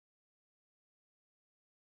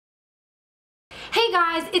Hey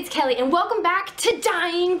guys, it's Kelly and welcome back to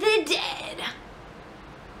Dying the Dead.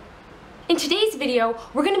 In today's video,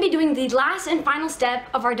 we're going to be doing the last and final step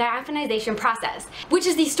of our diaphonization process, which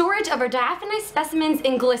is the storage of our diaphanized specimens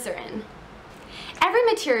in glycerin. Every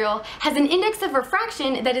material has an index of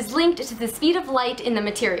refraction that is linked to the speed of light in the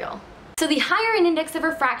material. So the higher an index of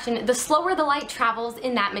refraction, the slower the light travels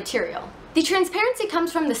in that material. The transparency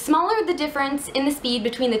comes from the smaller the difference in the speed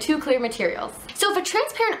between the two clear materials. So if a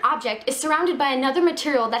transparent object is surrounded by another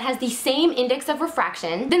material that has the same index of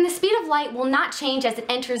refraction, then the speed of light will not change as it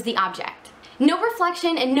enters the object. No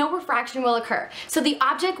reflection and no refraction will occur, so the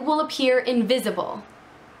object will appear invisible.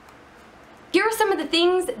 Here are some of the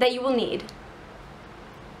things that you will need.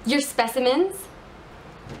 Your specimens,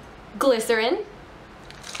 glycerin,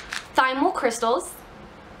 Thymol crystals,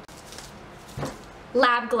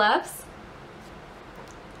 lab gloves,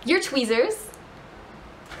 your tweezers,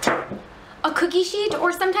 a cookie sheet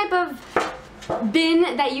or some type of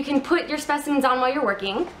bin that you can put your specimens on while you're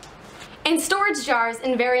working, and storage jars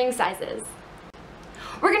in varying sizes.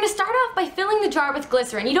 We're going to start off by filling the jar with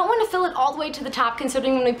glycerin. You don't want to fill it all the way to the top,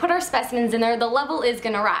 considering when we put our specimens in there, the level is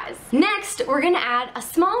going to rise. Next, we're going to add a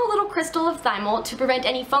small little crystal of thymol to prevent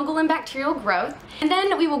any fungal and bacterial growth, and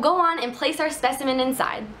then we will go on and place our specimen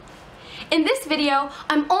inside. In this video,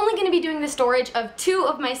 I'm only going to be doing the storage of 2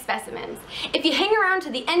 of my specimens. If you hang around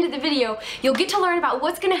to the end of the video, you'll get to learn about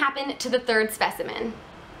what's going to happen to the 3rd specimen.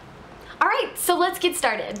 Alright, so let's get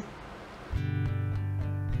started.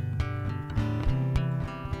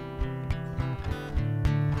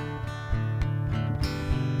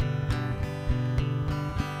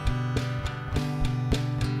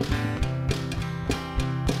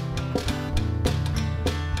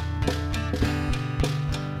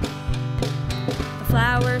 The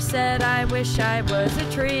flower said, I wish I was a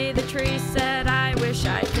tree. The tree said, I wish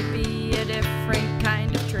I could be a different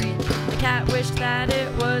kind of tree. The cat wished that it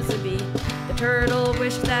was a bee. The turtle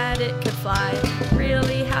wished that it could fly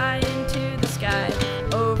really high into the sky,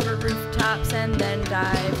 over rooftops and then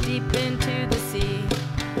dive deep into the sea.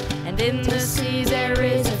 And in the sea there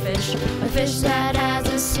is a fish that has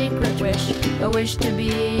a secret wish, a wish to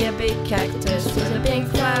be a big cactus with a pink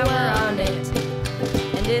flower on it.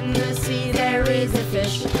 And in the sea there is a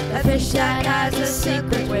fish that has a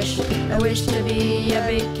secret wish, a wish to be a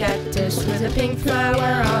big cactus with a pink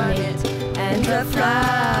flower on it. And the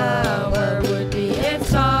flower would be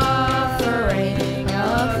its offering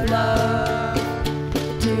of love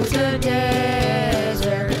to the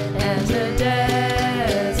desert, and the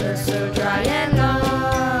desert so dry and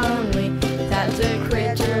lonely that the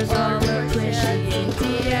creatures all appreciate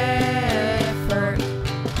the effort.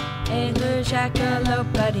 Et le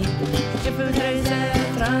jackalope, je voudrais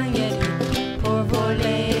être un yeti pour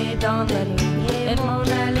voler dans la nuit et m'en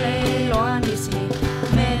aller loin d'ici.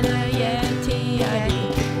 Mais le yeti a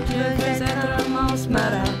dit, je veux être un monstre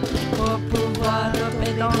marin pour pouvoir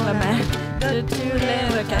choper dans la main de tous les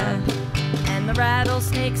requins. And the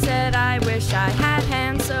rattlesnake said, I wish I had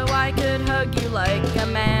hands so I could hug you like a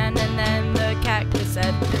man. And then the cactus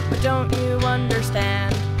said, but don't you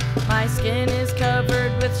understand? My skin is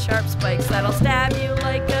covered with sharp spikes that'll stab you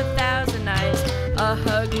like 1,000 knives. A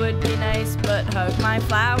hug would be nice, but hug my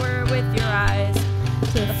flower with your eyes.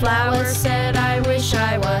 The flower said, I wish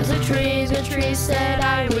I was a tree. The tree said,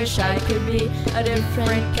 I wish I could be a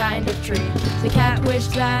different kind of tree. The cat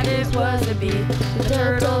wished that it was a bee. The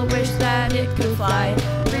turtle wished that it could fly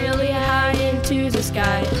really high into the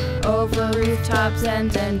sky, over rooftops and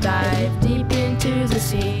then dive deep into the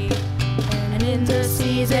sea. And in the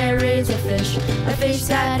sea there is a fish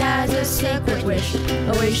that has a secret wish,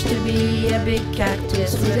 a wish to be a big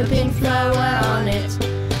cactus with a pink flower on it.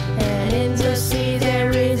 And in the sea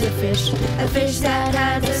there is a fish that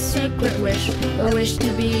has a secret wish, a wish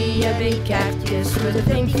to be a big cactus with a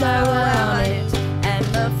pink flower on it. And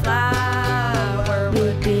the flower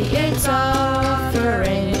would be its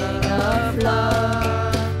offering of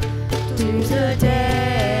love to the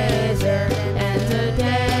desert, and the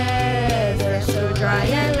desert so dry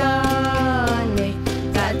and lonely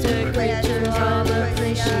that the creatures all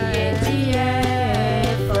appreciate the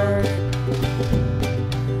effort.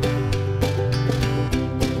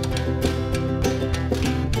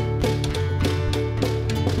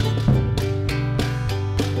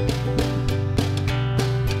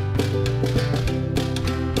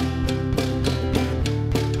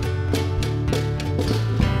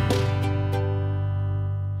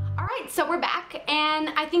 So we're back, and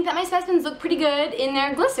I think that my specimens look pretty good in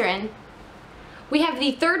their glycerin. We have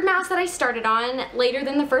the 3rd mouse that I started on later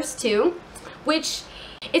than the first 2, which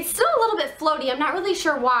it's still a little bit floaty. I'm not really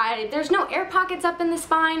sure why. There's no air pockets up in the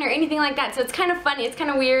spine or anything like that, so it's kind of funny. It's kind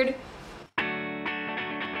of weird.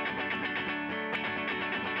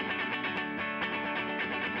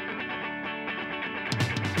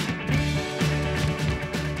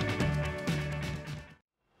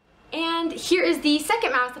 And here is the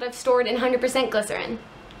second mouse that I've stored in 100% glycerin.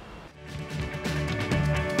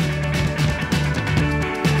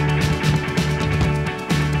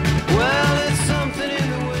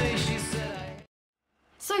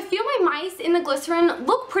 So I feel my mice in the glycerin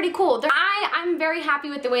look pretty cool. I'm very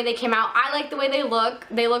happy with the way they came out. I like the way they look.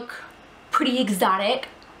 They look pretty exotic.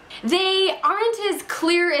 They aren't as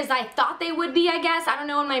clear as I thought they would be, I guess. I don't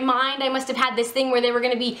know, in my mind I must have had this thing where they were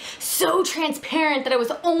going to be so transparent that I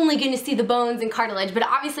was only going to see the bones and cartilage, but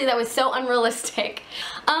obviously that was so unrealistic.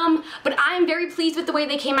 But I'm very pleased with the way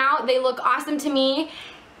they came out. They look awesome to me.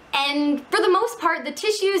 And for the most part, the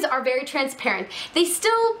tissues are very transparent. They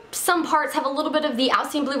still, some parts have a little bit of the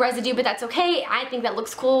Alcine blue residue, but that's okay. I think that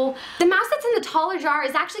looks cool. The mouse that's in the taller jar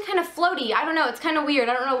is actually kind of floaty. I don't know, it's kind of weird.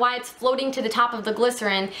 I don't know why it's floating to the top of the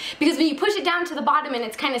glycerin, because when you push it down to the bottom and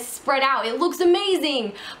it's kind of spread out, it looks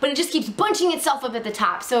amazing, but it just keeps bunching itself up at the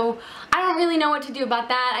top. So I don't really know what to do about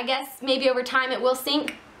that. I guess maybe over time it will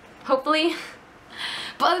sink, hopefully.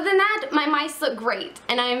 But other than that, my mice look great,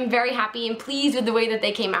 and I'm very happy and pleased with the way that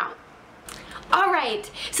they came out.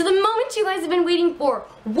 Alright, so the moment you guys have been waiting for,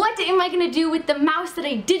 what am I going to do with the mouse that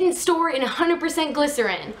I didn't store in 100%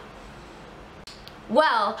 glycerin?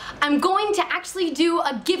 Well, I'm going to actually do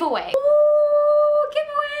a giveaway. Ooh,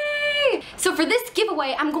 giveaway! So for this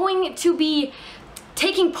giveaway, I'm going to be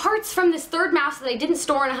taking parts from this third mouse that I didn't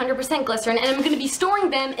store in 100% glycerin, and I'm going to be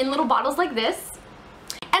storing them in little bottles like this.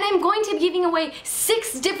 And I'm going to be giving away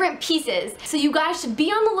 6 different pieces. So you guys should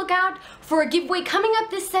be on the lookout for a giveaway coming up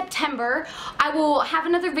this September. I will have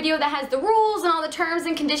another video that has the rules and all the terms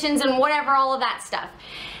and conditions and whatever, all of that stuff.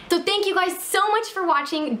 So thank you guys so much for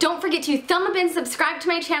watching. Don't forget to thumb up and subscribe to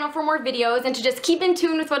my channel for more videos and to just keep in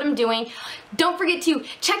tune with what I'm doing. Don't forget to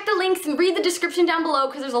check the links and read the description down below,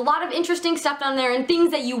 because there's a lot of interesting stuff down there and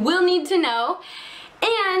things that you will need to know.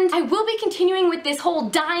 And I will be continuing with this whole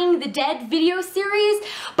Dying the Dead video series,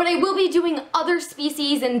 but I will be doing other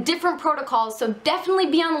species and different protocols, so definitely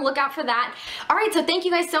be on the lookout for that. Alright, so thank you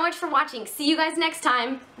guys so much for watching. See you guys next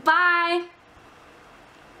time. Bye!